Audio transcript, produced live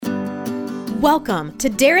Welcome to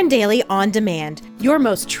Darren Daily On Demand, your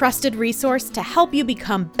most trusted resource to help you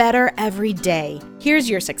become better every day. Here's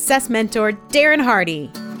your success mentor, Darren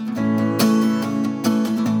Hardy.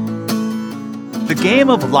 The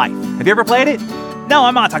game of life. Have you ever played it? No,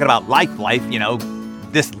 I'm not talking about life,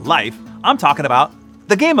 this life. I'm talking about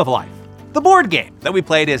the game of life. The board game that we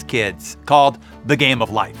played as kids called the game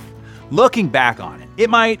of life. Looking back on it,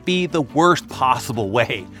 it might be the worst possible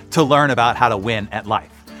way to learn about how to win at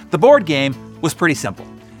life. The board game was pretty simple.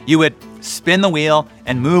 You would spin the wheel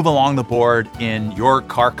and move along the board in your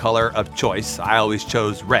car color of choice. I always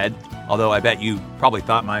chose red, although I bet you probably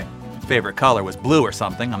thought my favorite color was blue or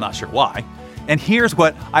something. I'm not sure why. And here's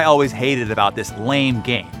what I always hated about this lame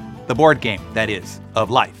game, the board game, that is,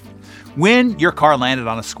 of life. When your car landed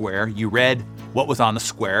on a square, you read what was on the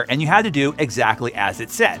square, and you had to do exactly as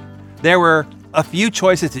it said. There were a few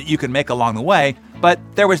choices that you could make along the way, but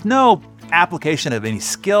there was no application of any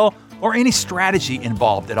skill or any strategy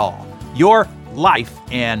involved at all. Your life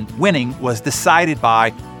and winning was decided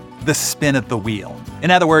by the spin of the wheel. In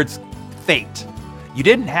other words, fate. You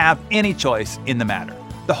didn't have any choice in the matter.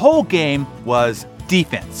 The whole game was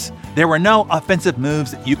defense. There were no offensive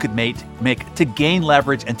moves that you could make to gain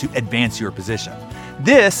leverage and to advance your position.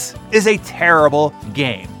 This is a terrible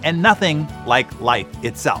game and nothing like life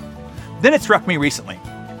itself. Then it struck me recently.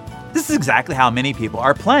 This is exactly how many people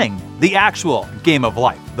are playing the actual game of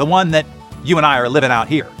life, the one that you and I are living out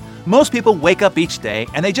here. Most people wake up each day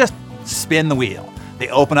and they just spin the wheel. They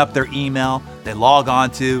open up their email, they log on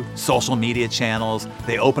to social media channels,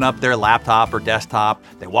 they open up their laptop or desktop,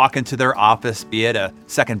 they walk into their office, be it a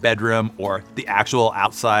second bedroom or the actual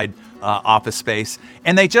outside office space,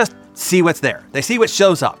 and they just see what's there. They see what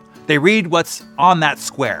shows up. They read what's on that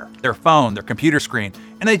square, their phone, their computer screen,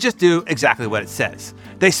 and they just do exactly what it says.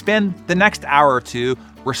 They spend the next hour or two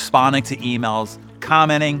responding to emails,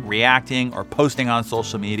 commenting, reacting, or posting on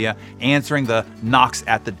social media, answering the knocks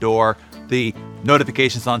at the door, the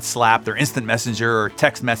notifications on Slack, their instant messenger or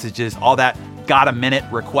text messages, all that got a minute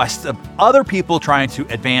requests of other people trying to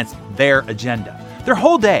advance their agenda. Their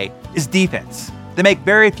whole day is defense. They make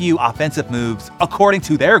very few offensive moves according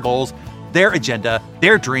to their goals, their agenda,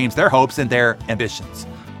 their dreams, their hopes, and their ambitions.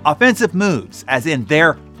 Offensive moves, as in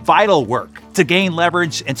their vital work to gain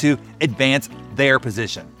leverage and to advance their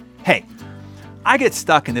position. Hey, I get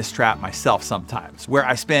stuck in this trap myself sometimes, where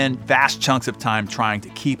I spend vast chunks of time trying to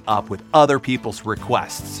keep up with other people's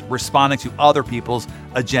requests, responding to other people's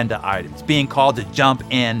agenda items, being called to jump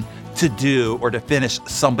in to do or to finish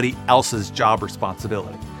somebody else's job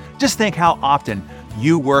responsibility. Just think how often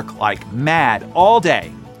you work like mad all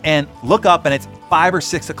day and look up and it's 5 or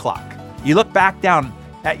 6 o'clock. You look back down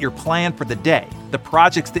at your plan for the day, the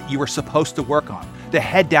projects that you were supposed to work on, the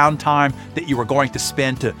head down time that you were going to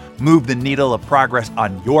spend to move the needle of progress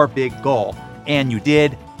on your big goal, and you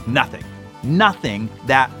did nothing. Nothing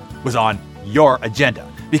that was on your agenda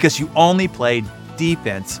because you only played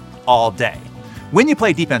defense all day. When you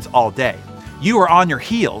play defense all day, you are on your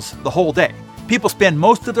heels the whole day. People spend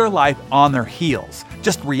most of their life on their heels,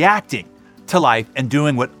 just reacting to life and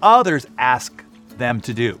doing what others ask them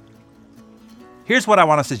to do. Here's what I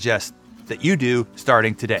want to suggest that you do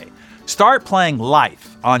starting today. Start playing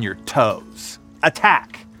life on your toes.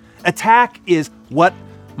 Attack. Attack is what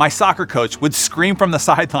my soccer coach would scream from the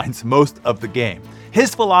sidelines most of the game.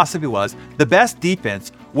 His philosophy was the best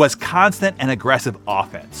defense was constant and aggressive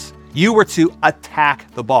offense. You were to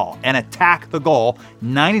attack the ball and attack the goal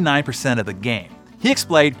 99% of the game. He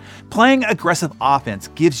explained, playing aggressive offense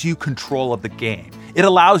gives you control of the game. It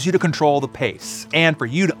allows you to control the pace and for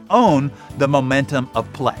you to own the momentum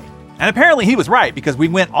of play. And apparently he was right because we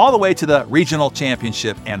went all the way to the regional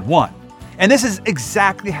championship and won. And this is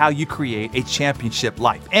exactly how you create a championship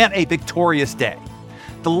life and a victorious day.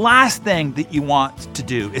 The last thing that you want to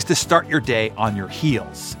do is to start your day on your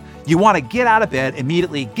heels. You want to get out of bed,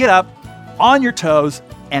 immediately get up on your toes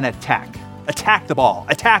and attack. Attack the ball,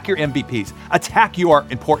 attack your MVPs, attack your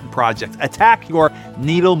important projects, attack your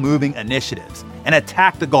needle-moving initiatives, and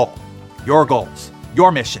attack the goal, your goals,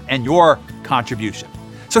 your mission, and your contribution.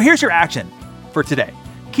 So here's your action for today.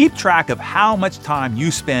 Keep track of how much time you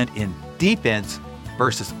spend in defense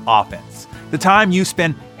versus offense. The time you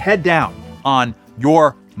spend head down on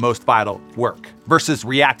your most vital work versus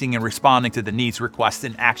reacting and responding to the needs, requests,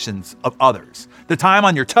 and actions of others. The time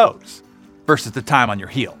on your toes versus the time on your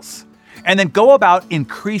heels. And then go about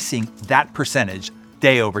increasing that percentage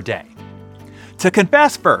day over day. To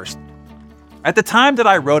confess first, at the time that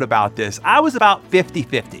I wrote about this, I was about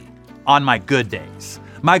 50-50 on my good days.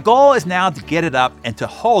 My goal is now to get it up and to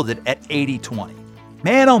hold it at 80-20.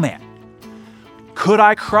 Man, oh man, could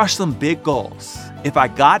I crush some big goals if I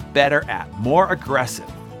got better at more aggressive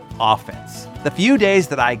offense. The few days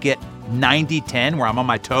that I get 90-10, where I'm on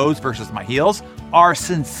my toes versus my heels, are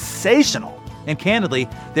sensational. And candidly,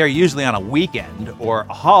 they're usually on a weekend or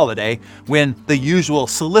a holiday when the usual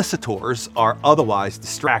solicitors are otherwise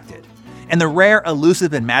distracted. And the rare,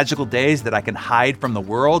 elusive, and magical days that I can hide from the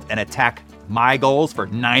world and attack my goals for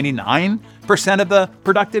 99% of the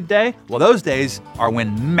productive day, well, those days are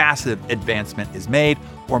when massive advancement is made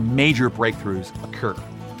or major breakthroughs occur.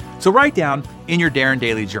 So write down in your Darren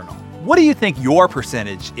Daily Journal, what do you think your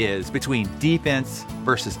percentage is between defense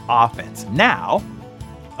versus offense now?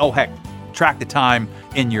 Oh, heck, track the time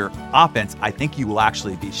in your offense. I think you will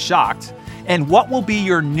actually be shocked. And what will be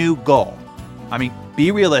your new goal? I mean,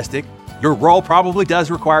 be realistic. Your role probably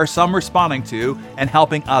does require some responding to and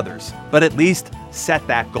helping others, but at least set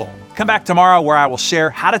that goal. Come back tomorrow where I will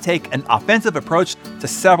share how to take an offensive approach to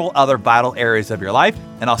several other vital areas of your life,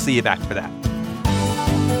 and I'll see you back for that.